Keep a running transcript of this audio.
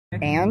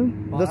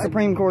And the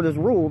Supreme Court has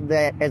ruled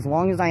that as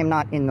long as I am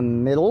not in the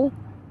middle,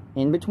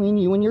 in between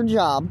you and your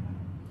job,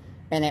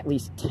 and at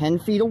least 10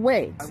 feet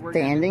away,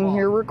 standing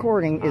here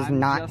recording is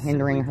not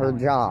hindering her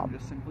job,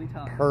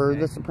 per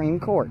the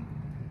Supreme Court.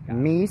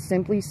 Me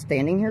simply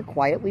standing here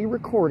quietly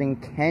recording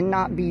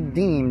cannot be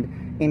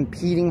deemed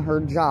impeding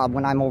her job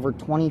when I'm over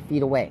 20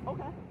 feet away.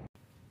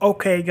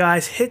 Okay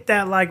guys, hit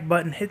that like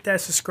button, hit that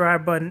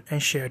subscribe button,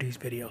 and share these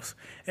videos.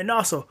 And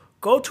also,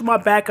 go to my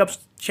backups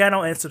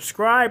channel and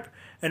subscribe,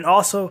 and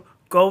also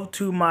go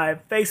to my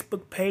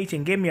Facebook page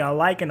and give me a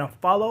like and a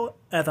follow,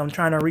 as I'm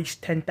trying to reach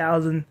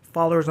 10,000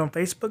 followers on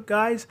Facebook,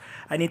 guys.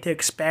 I need to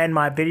expand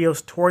my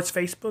videos towards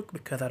Facebook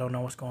because I don't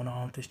know what's going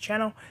on with this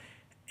channel.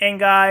 And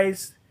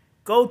guys,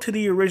 go to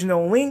the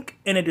original link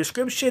in the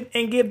description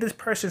and give this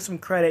person some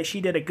credit. She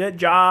did a good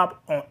job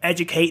on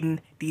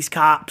educating these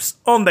cops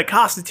on the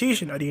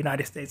Constitution of the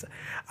United States.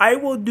 I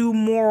will do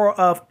more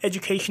of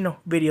educational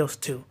videos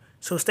too.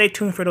 So stay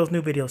tuned for those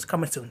new videos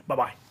coming soon.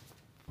 Bye-bye.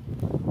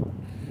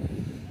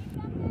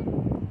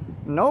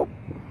 Nope.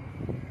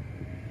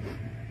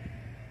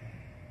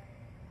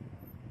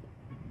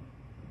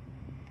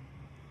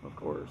 Of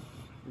course.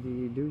 Do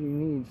you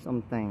need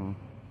something?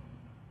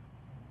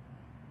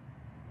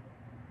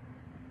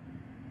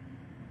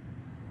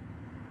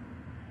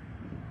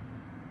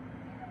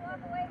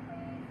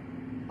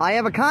 I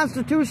have a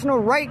constitutional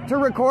right to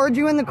record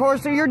you in the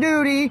course of your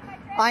duty.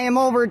 I am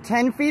over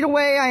 10 feet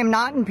away. I am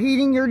not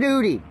impeding your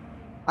duty.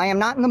 I am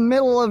not in the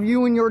middle of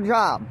you and your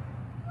job.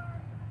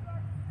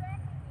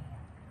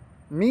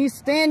 Me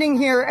standing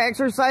here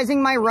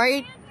exercising my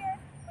right,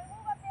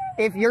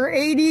 if your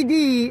ADD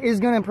is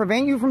going to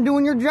prevent you from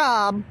doing your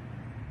job,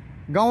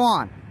 go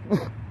on.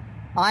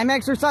 I'm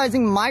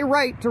exercising my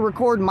right to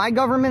record my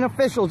government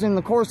officials in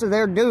the course of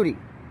their duty.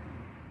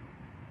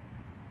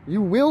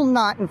 You will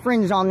not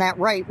infringe on that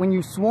right when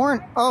you swore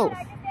an oath.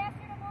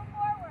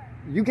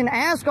 You can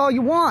ask all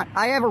you want.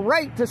 I have a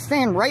right to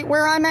stand right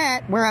where I'm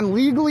at, where I'm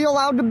legally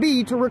allowed to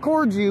be, to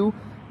record you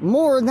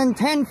more than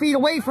 10 feet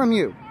away from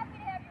you.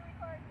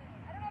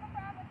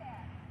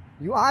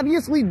 You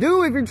obviously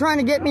do if you're trying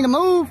to get me to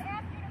move.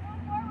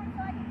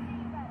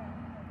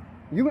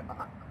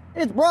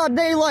 It's broad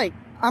daylight.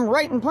 I'm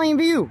right in plain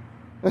view.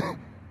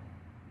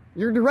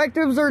 Your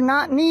directives are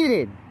not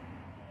needed.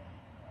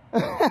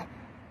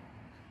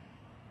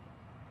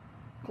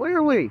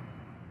 Clearly.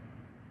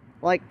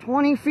 Like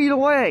 20 feet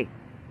away.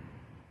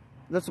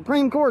 The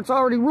Supreme Court's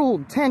already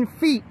ruled 10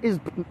 feet is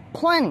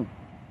plenty.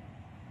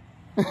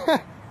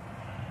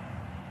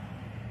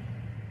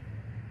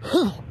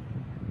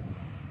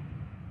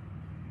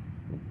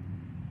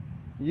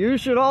 You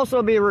should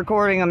also be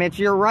recording them. It's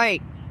your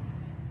right.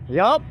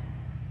 Yup.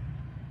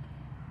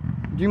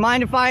 Do you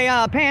mind if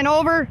I pan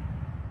over?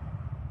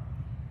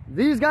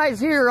 These guys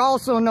here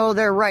also know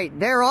their right.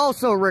 They're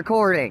also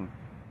recording.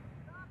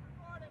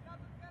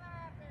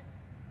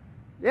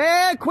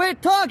 Yeah,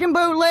 quit talking,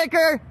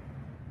 bootlicker.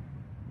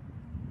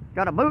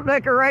 Got a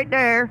bootlicker right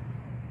there.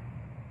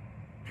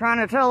 Trying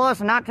to tell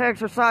us not to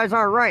exercise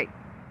our right.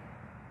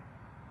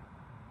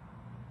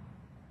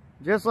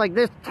 Just like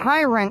this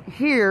tyrant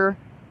here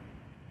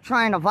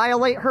trying to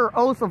violate her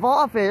oath of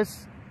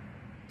office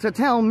to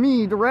tell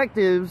me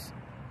directives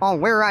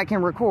on where I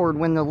can record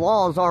when the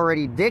law's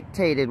already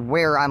dictated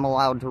where I'm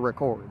allowed to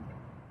record.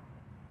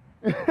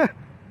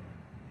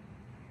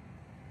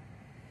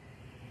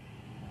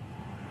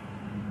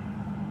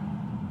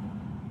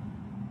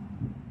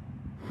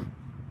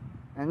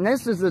 And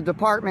this is the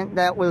department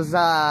that was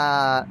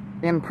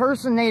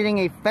impersonating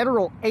a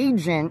federal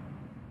agent,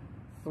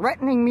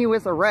 threatening me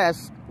with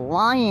arrest,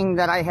 lying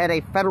that I had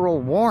a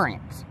federal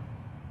warrant.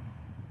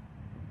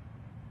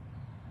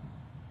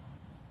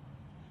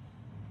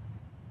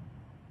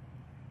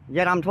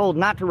 Yet I'm told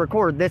not to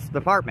record this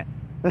department.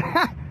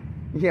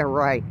 Yeah,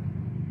 right.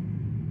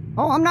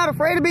 Oh, I'm not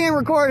afraid of being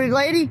recorded,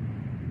 lady.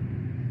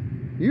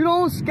 You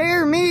don't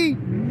scare me.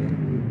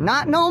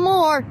 Not no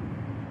more.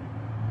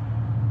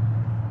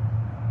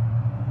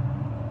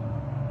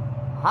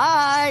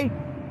 Hi.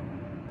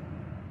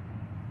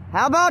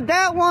 How about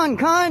that one,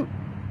 cunt?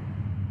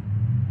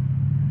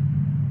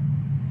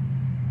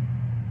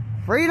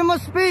 Freedom of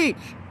speech.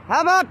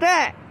 How about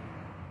that?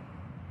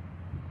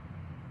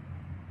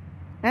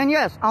 And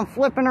yes, I'm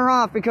flipping her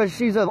off because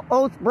she's an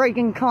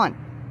oath-breaking cunt.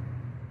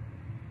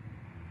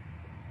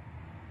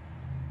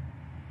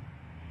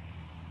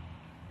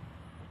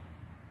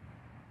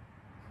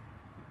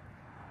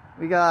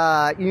 We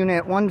got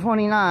Unit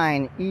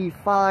 129,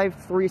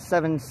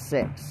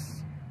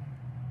 E5376.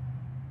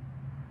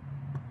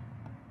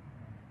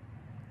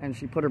 And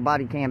she put her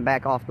body cam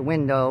back off the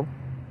window.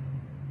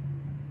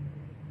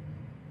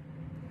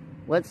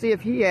 Let's see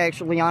if he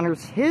actually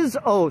honors his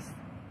oath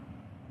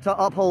to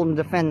uphold and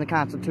defend the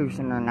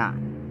Constitution or not.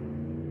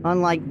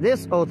 Unlike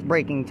this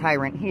oath-breaking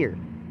tyrant here.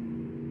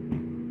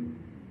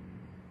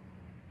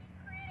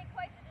 Creating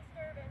quite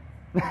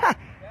the disturbance.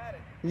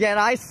 Yet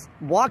I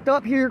walked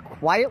up here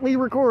quietly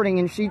recording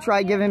and she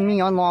tried giving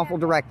me unlawful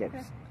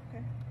directives.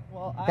 Okay.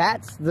 Well,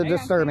 that's the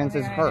disturbance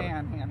is her.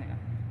 Hang on.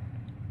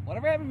 Whatever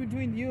Whatever happened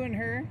between you and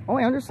her. Oh,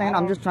 I understand.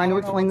 I'm just trying to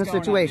explain the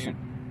situation.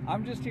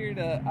 I'm just here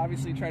to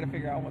obviously try to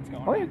figure out what's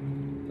going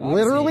on. So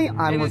literally,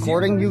 I'm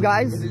recording you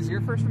guys. It is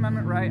your First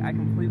Amendment right. I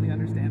completely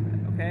understand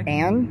that, okay?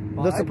 And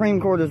the Supreme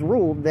Court has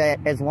ruled that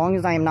as long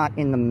as I am not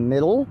in the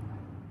middle,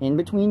 in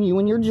between you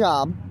and your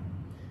job,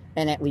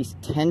 and at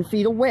least 10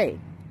 feet away.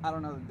 I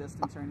don't know the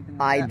distance or anything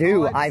like I that.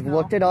 do. I've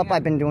looked it up.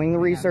 I've been doing the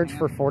research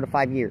for 4 to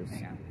 5 years.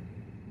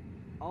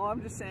 All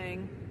I'm just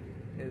saying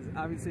is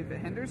obviously if it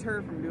hinders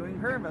her from doing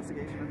her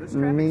investigation of this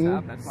traffic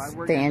stop, that's why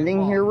we're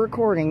standing here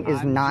recording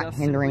is not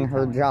hindering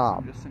her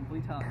job,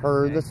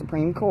 per the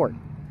Supreme Court.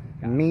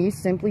 Me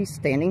simply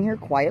standing here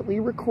quietly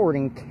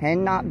recording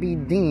cannot be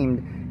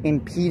deemed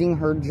impeding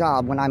her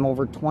job when I'm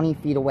over 20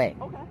 feet away.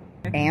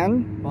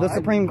 And the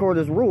Supreme Court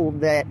has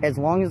ruled that as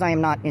long as I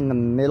am not in the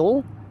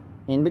middle,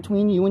 in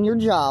between you and your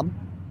job,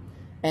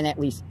 and at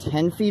least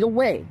 10 feet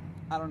away.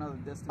 I don't know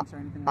the distance or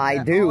anything like I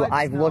that. do.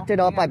 I've looked it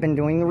up. I've been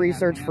doing the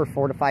research for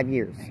 4 to 5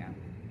 years.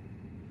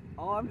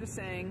 All I'm just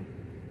saying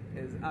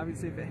is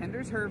obviously if it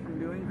hinders her from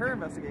doing her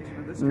investigation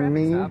of this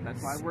traffic stop,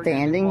 that's why we're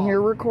standing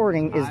here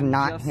recording is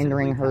not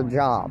hindering her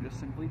job,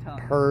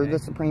 per the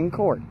Supreme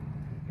Court.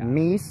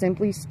 Me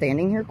simply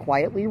standing here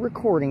quietly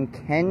recording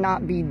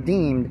cannot be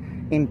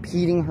deemed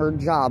impeding her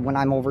job when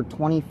I'm over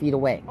 20 feet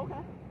away.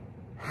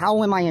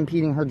 How am I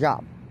impeding her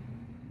job?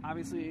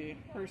 Obviously,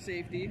 her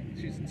safety,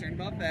 she's concerned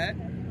about that.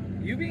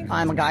 You being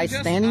I'm a guy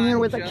standing here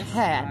with a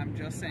cat, I'm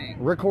just saying,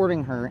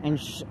 recording her, and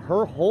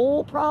her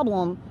whole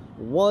problem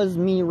was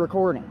me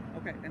recording.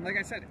 Okay, and like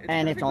I said,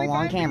 it's all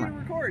on camera.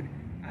 Record.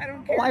 I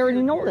don't care. Oh, I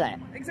already know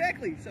that.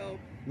 Exactly. So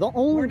the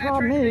only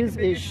problem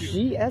is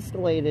she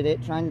escalated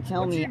it, trying to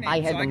tell me I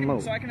had to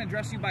move. So I can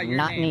address you by your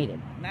Not name.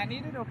 needed. Not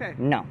needed. Okay.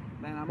 No.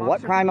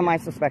 What crime am I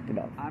suspected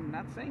of? I'm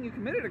not saying you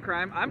committed a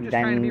crime. I'm just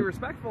trying to be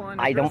respectful. And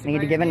I don't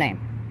need to give a name.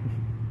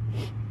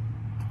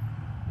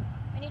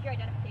 I need your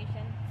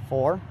identification.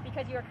 For?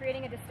 Because you are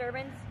creating a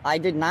disturbance. I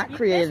did not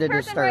create a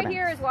disturbance. This person right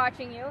here is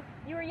watching you.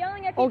 You were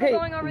yelling at people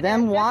going over there.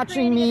 Them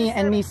watching me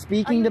and me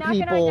speaking to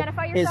people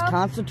is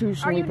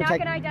constitutionally protected. Are you not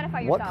going to identify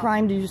yourself? What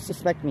crime do you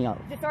suspect me of?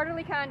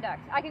 Disorderly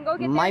conduct. I can go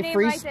get my that name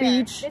free right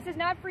speech. There. This is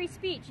not free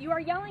speech. You are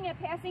yelling at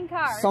passing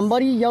cars.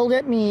 Somebody yelled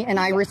at me and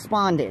I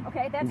responded.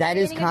 Okay, that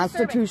is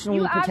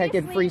constitutionally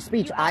protected free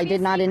speech. I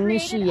did not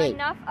initiate.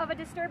 Enough of a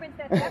disturbance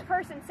that that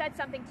person said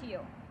something to you.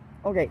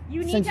 Okay.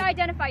 You need to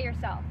identify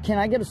yourself. Can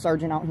I get a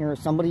sergeant out here or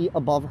somebody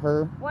above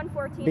her?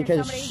 114.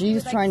 Because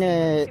she's trying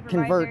to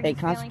convert a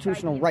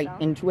constitutional right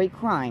into a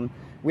crime,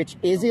 which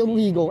is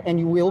illegal, and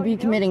you will be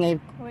committing a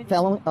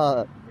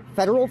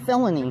federal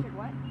felony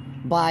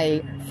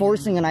by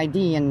forcing an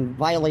ID and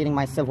violating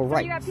my civil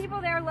rights. You got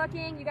people there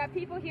looking. You got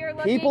people here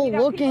looking. People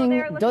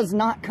looking does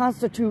not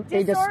constitute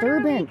a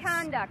disturbance. Disorderly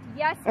conduct.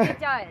 Yes, it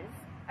does.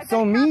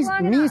 So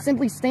me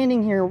simply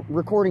standing here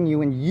recording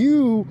you and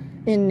you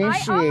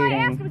initiating. All I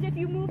asked was if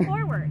you move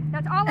forward.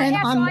 That's all I asked. And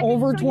I'm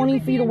over 20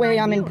 feet away.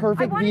 I'm in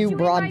perfect view,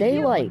 broad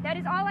daylight. That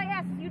is all I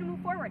asked, is you to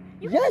move forward.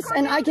 Yes,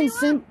 and I can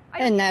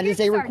and that is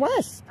a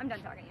request. I'm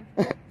done talking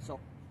to you. So,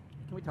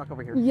 can we talk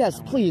over here?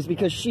 Yes, please,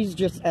 because she's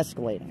just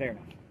escalating. Fair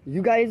enough.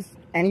 You guys,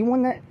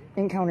 anyone that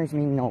encounters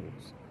me knows,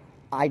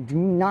 I do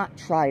not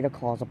try to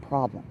cause a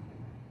problem.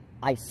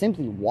 I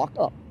simply walk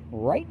up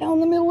right down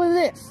the middle of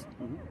this.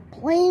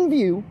 Plain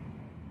view,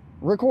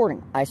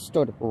 recording. I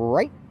stood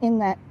right in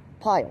that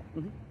pile,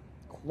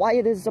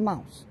 quiet as a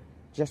mouse,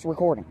 just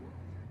recording.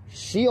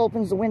 She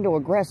opens the window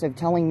aggressive,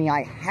 telling me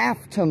I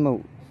have to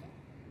move.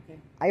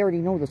 I already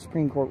know the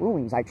Supreme Court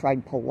rulings. I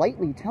tried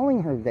politely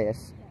telling her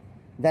this,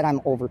 that I'm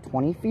over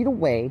 20 feet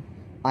away,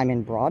 I'm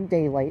in broad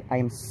daylight, I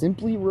am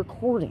simply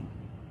recording.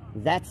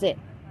 That's it.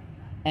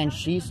 And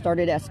she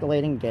started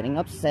escalating, getting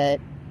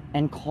upset,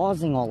 and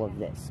causing all of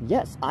this.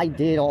 Yes, I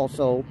did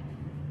also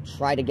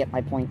try to get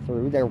my point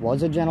through. There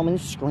was a gentleman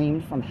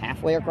screamed from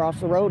halfway across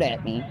the road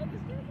at me,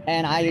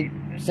 and I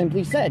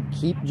simply said,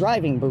 keep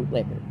driving,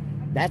 bootlicker.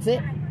 That's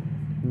it.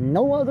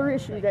 No other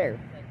issue there.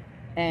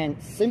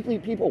 And simply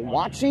people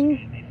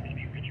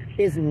watching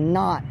is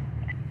not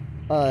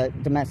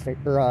domestic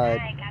or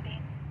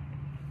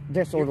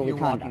disorderly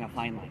conduct. Walking a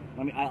fine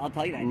line. I'll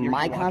tell you that.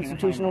 My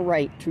constitutional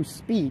right to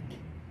speak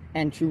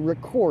and to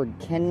record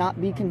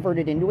cannot be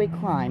converted into a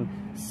crime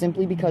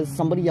simply because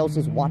somebody else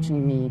is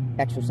watching me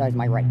exercise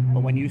my right.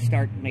 But when you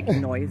start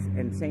making noise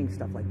and saying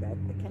stuff like that,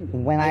 it can be.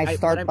 When I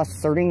start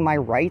asserting my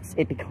rights,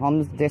 it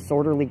becomes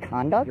disorderly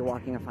conduct. You're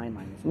walking a fine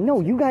line. No,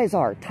 you guys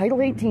are.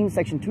 Title 18,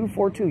 Section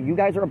 242. You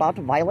guys are about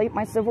to violate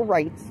my civil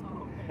rights.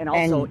 And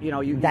also, you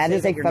know, that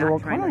is a federal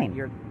crime.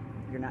 You're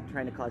not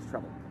trying to cause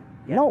trouble.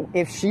 Yeah. No,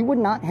 if she would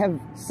not have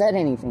said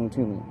anything to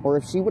me, or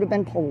if she would have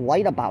been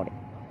polite about it,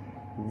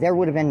 there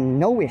would have been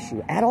no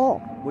issue at all.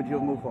 Would you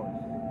have moved forward?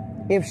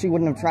 If she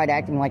wouldn't have tried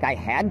acting like I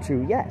had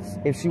to, yes.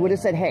 If she would have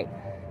said, hey,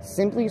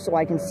 simply so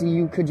I can see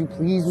you, could you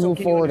please move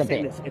forward a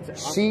bit?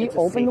 She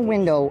opened the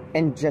window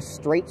and just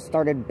straight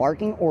started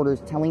barking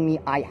orders telling me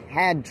I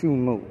had to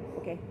move.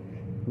 Okay.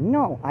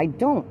 No, I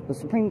don't. The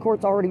Supreme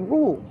Court's already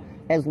ruled.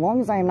 as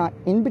long as I am not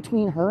in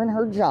between her and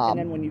her job, And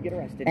then when you get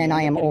arrested, and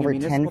I am over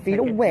 10 feet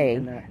away,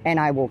 and and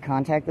I will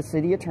contact the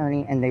city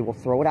attorney, and they will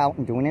throw it out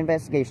and do an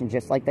investigation,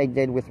 just like they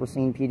did with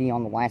Racine PD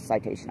on the last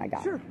citation I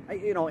got. sure,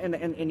 you know, and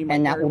you might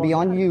And that very will be well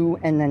on not. you,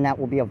 and then that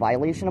will be a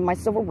violation of my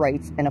civil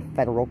rights and a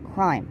federal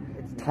crime.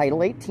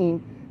 Title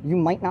 18, you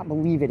might not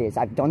believe it is.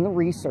 I've done the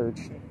research.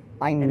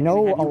 I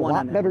know have a you won on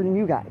lot that better one? than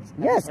you guys.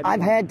 Yes, have you I've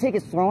won? had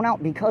tickets thrown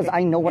out because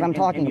I know what I'm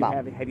talking about.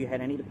 Have you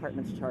had any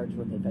departments charged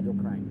with a federal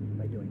crime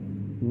by doing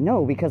it?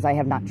 No, because I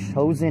have not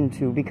chosen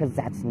to, because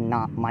that's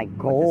not my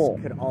goal.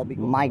 This could all be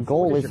My so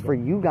goal what is your for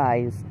you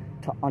guys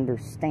to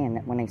understand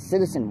that when a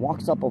citizen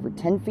walks up over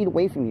 10 feet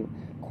away from you,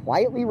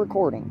 quietly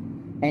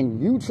recording,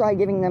 and you try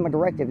giving them a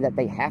directive that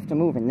they have to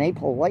move, and they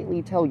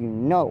politely tell you,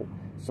 no,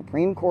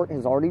 Supreme Court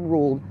has already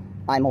ruled,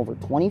 I'm over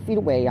 20 feet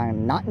away, I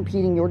am not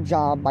impeding your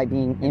job by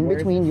being in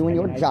between you and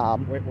your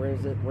job. Where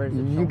is it? Where is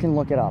it? You can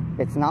look it up.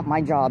 It's not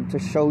my job to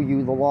show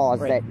you the laws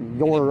that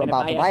you're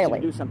about to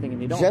violate. Do something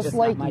and you don't, Just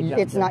like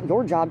it's not not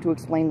your job to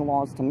explain the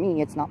laws to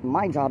me, it's not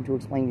my job to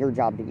explain your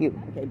job to you.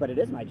 Okay, but it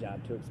is my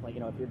job to explain.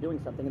 You know, if you're doing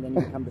something and then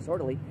you become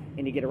disorderly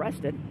and you get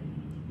arrested.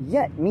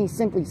 Yet, me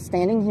simply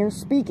standing here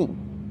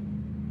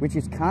speaking, which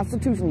is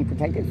constitutionally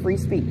protected free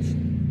speech,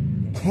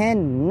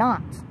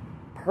 cannot,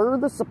 per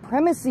the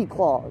Supremacy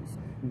Clause,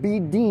 be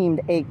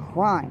deemed a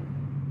crime.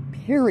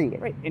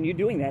 Period. Right, and you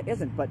doing that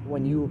isn't, but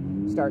when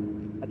you start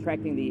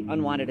attracting the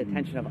unwanted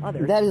attention of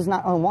others. That is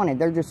not unwanted.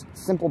 They're just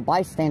simple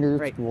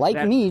bystanders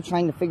like me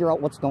trying to figure out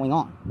what's going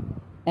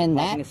on. And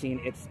that, the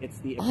scene, it's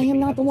the I am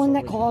not the one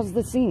that caused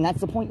the scene.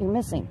 That's the point you're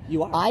missing.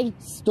 You are. I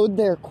stood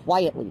there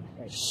quietly.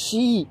 Right.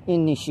 She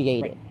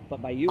initiated. Right.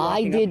 But by you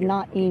I did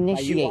not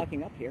initiate. By you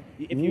walking up here,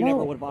 if you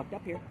never would have walked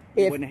up here,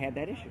 you wouldn't have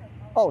had that issue.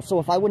 Oh, so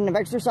if I wouldn't have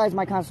exercised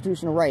my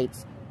constitutional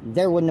rights,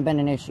 there wouldn't have been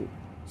an issue.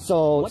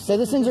 So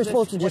citizens are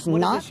supposed to just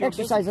not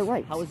exercise their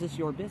rights. How is this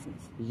your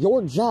business?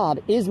 Your job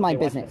is my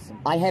business.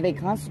 I have a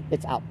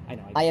it's out. I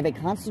know. I have a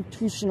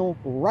constitutional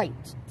right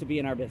to be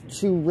in our business.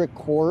 To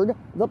record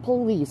the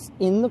police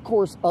in the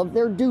course of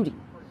their duty.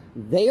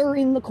 They are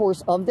in the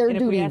course of their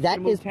duty.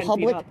 That is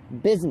public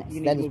business.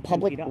 That is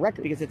public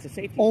record. Because it's a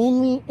safety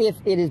only if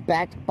it is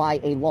backed by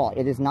a law.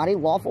 It is not a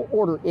lawful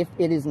order if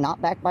it is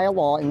not backed by a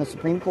law, and the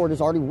Supreme Court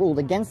has already ruled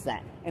against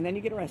that. And then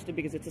you get arrested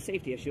because it's a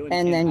safety issue.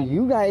 And then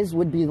you guys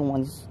would be the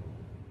ones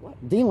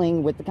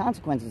dealing with the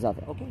consequences of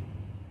it. Okay.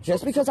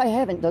 Just because I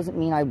haven't doesn't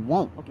mean I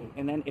won't. Okay.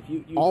 And then if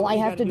you all I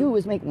have to do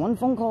is make one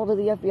phone call to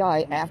the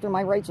FBI after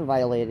my rights are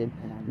violated,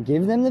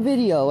 give them the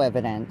video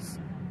evidence,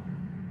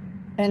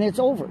 and it's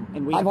over.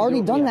 And I've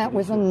already done that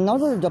with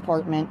another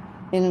department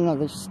in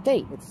another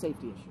state. It's a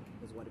safety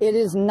issue. It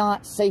is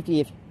not safety.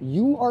 If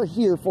you are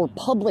here for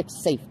public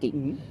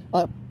safety,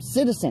 a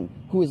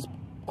citizen who is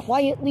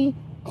quietly,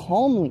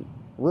 calmly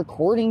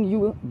recording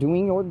you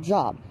doing your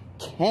job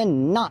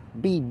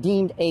cannot be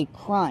deemed a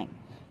crime.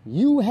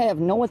 You have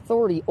no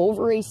authority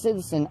over a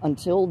citizen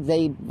until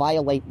they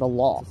violate the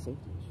law.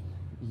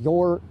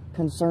 Your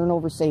concern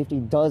over safety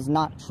does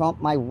not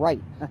trump my right.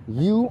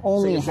 You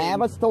only have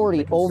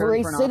authority over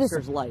a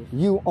citizen.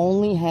 You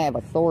only have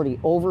authority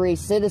over a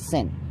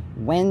citizen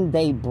when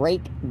they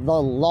break the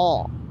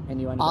law.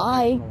 And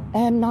I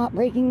am not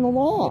breaking the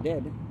law. You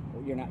did.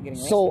 You're not getting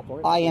arrested so for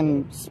it. I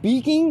am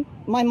speaking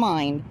my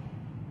mind,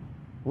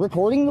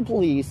 recording the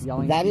police.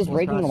 That is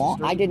breaking the law.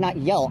 I did not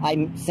yell.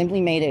 I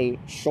simply made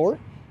a short,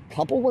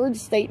 couple-word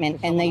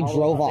statement, and they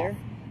drove off.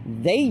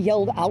 They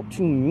yelled out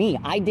to me.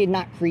 I did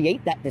not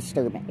create that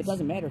disturbance. It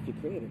doesn't matter if you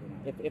created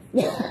it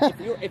or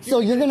not. If so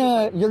you're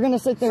gonna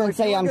sit there and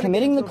say I'm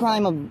committing the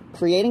crime of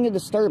creating a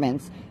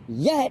disturbance,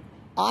 yet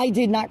I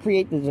did not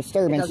create the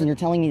disturbance, and you're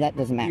telling me that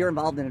doesn't matter. You're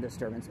involved in a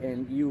disturbance,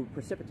 and you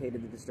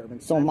precipitated the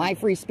disturbance. So my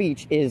free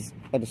speech is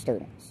a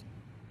disturbance,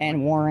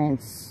 and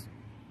warrants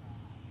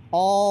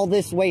all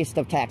this waste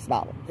of tax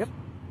dollars. Yep.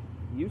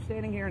 You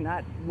standing here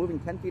not moving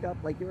 10 feet up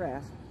like you're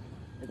asked.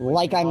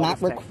 Like I'm not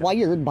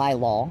required by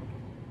law.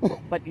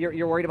 But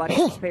you're worried about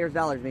taxpayers'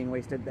 dollars being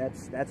wasted.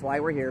 That's why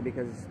we're here,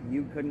 because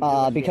you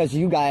couldn't. Because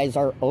you guys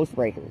are oath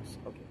breakers.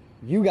 Okay.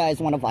 You guys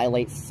want to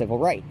violate civil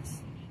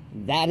rights.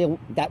 That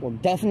will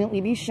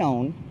definitely be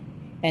shown,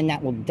 and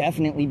that will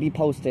definitely be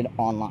posted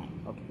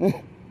online.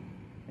 Okay.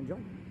 Enjoy.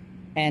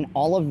 And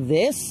all of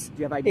this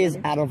is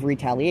out of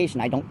retaliation.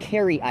 I don't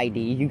carry ID.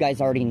 You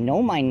guys already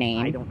know my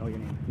name. I don't know your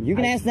name. You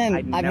can ask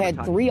them. I've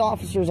had 3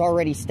 officers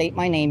already state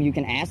my name. You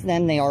can ask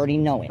them. They already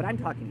know it. But I'm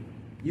talking to you.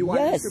 You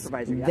want a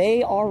supervisor, yes?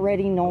 They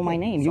already know my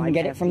name. You can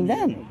get it from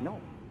them. No,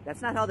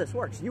 that's not how this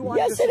works.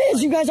 Yes, it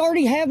is. You guys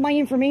already have my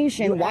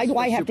information. Why do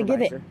I have to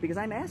give it? Because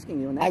I'm asking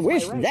you. And I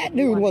wish that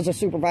dude was a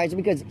supervisor,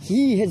 because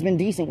he has been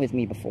decent with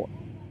me before.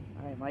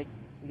 All right, Mike.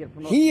 You get a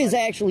promotion. He is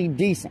actually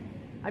decent.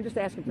 I'm just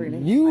asking for your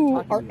name.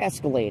 You are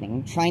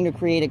escalating, trying to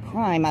create a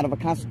crime out of a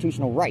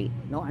constitutional right.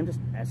 No, I'm just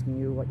asking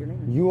you what your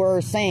name is. You are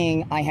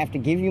saying I have to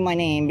give you my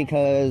name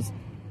because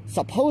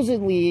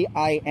supposedly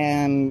I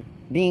am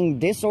being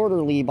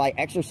disorderly by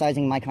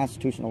exercising my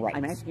constitutional rights.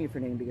 I'm asking you for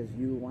your name because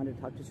you wanted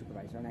to talk to a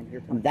supervisor, and I'm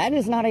here to. That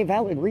is not a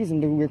valid reason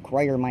to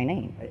require my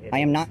name. I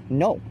am not.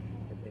 No.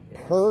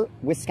 Per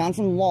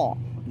Wisconsin law,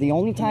 The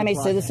only time a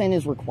citizen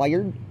is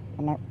required,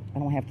 I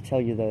don't have to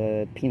tell you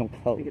the penal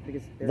code.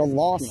 The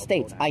law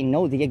states, I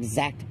know the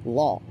exact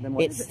law.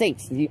 It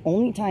states the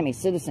only time a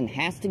citizen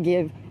has to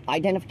give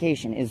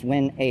identification is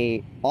when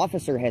a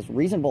officer has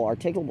reasonable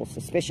articulable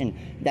suspicion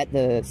that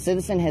the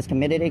citizen has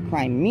committed a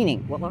crime,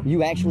 meaning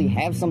you actually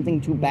have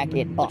something to back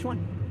it up. Which one?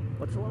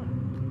 What's the law?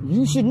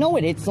 You should know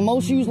it. It's the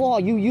most used law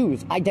you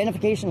use,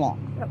 identification law.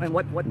 And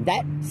what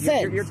that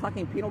says... You're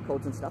talking penal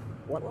codes and stuff.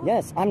 What law?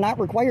 Yes, I'm not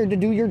required to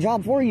do your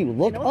job for you.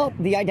 Look up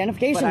the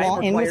identification law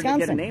in Wisconsin.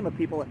 To get a name of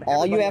people,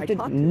 all you have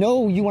to...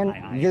 No, you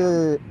are...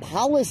 Your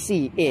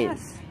policy is...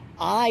 Yes.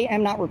 I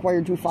am not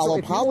required to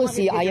follow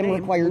policy. I am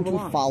required to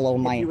follow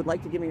my... If you would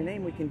like to give me your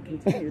name, we can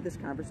continue this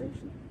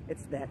conversation.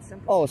 It's that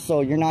simple. Oh,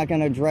 so you're not going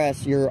to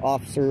address your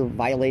officer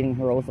violating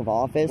her oath of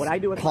office? What I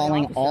do with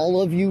calling my officer,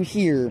 all of you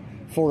here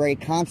for a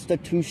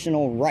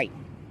constitutional right.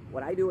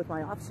 What I do with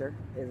my officer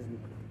is,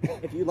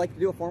 if you'd like to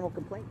do a formal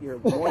complaint, you're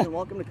more than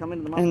welcome to come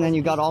into the Mount And then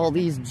you got all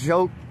these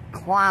joke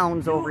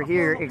clowns over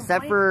here,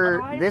 except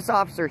for this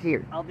officer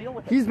here. I'll deal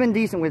with it. He's been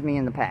decent with me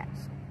in the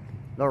past.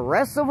 The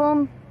rest of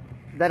them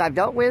that I've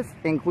dealt with,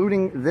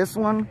 including this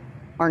one,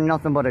 are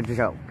nothing but a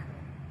joke.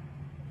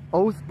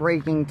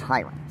 Oath-breaking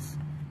tyrants.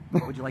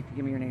 Would you like to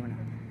give me your name?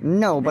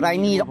 No, but I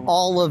need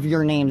all of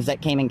your names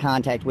that came in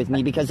contact with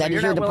me because that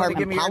is your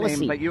department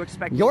policy.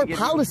 Your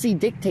policy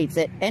dictates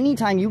that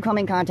anytime you come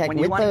in contact with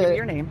the... When you want to give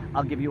your name,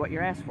 I'll give you what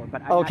you're asked for.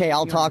 But okay,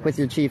 I'll talk with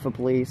your chief of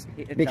police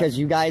because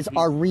you guys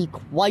are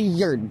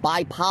required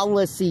by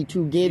policy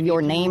to give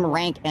your name,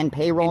 rank, and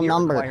payroll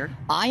number.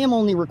 I am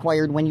only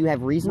required when you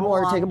have reasonable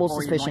articulable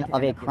suspicion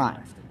of a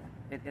crime.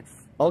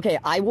 Okay,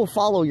 I will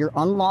follow your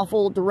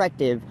unlawful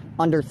directive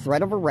under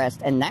threat of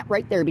arrest, and that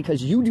right there,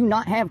 because you do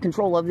not have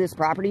control of this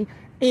property,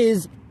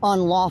 is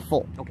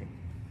unlawful. Okay.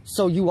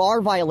 So you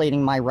are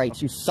violating my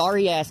rights, you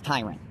sorry-ass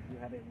tyrant. You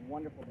have a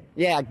wonderful day.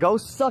 Yeah, go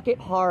suck it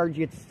hard,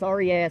 you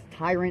sorry-ass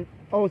tyrant,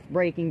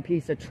 oath-breaking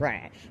piece of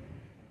trash.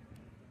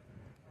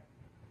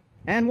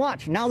 And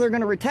watch, now they're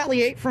going to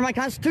retaliate for my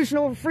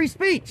constitutional free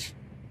speech.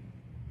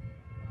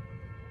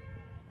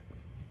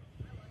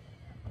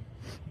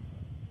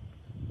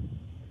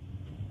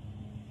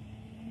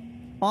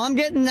 Oh, I'm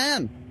getting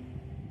them.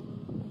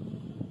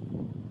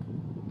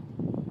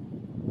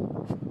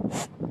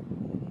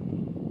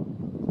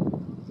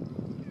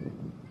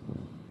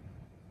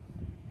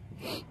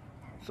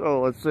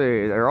 So let's see,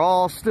 they're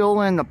all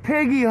still in the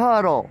piggy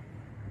huddle.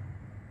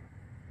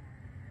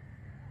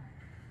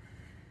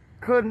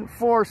 Couldn't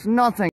force nothing.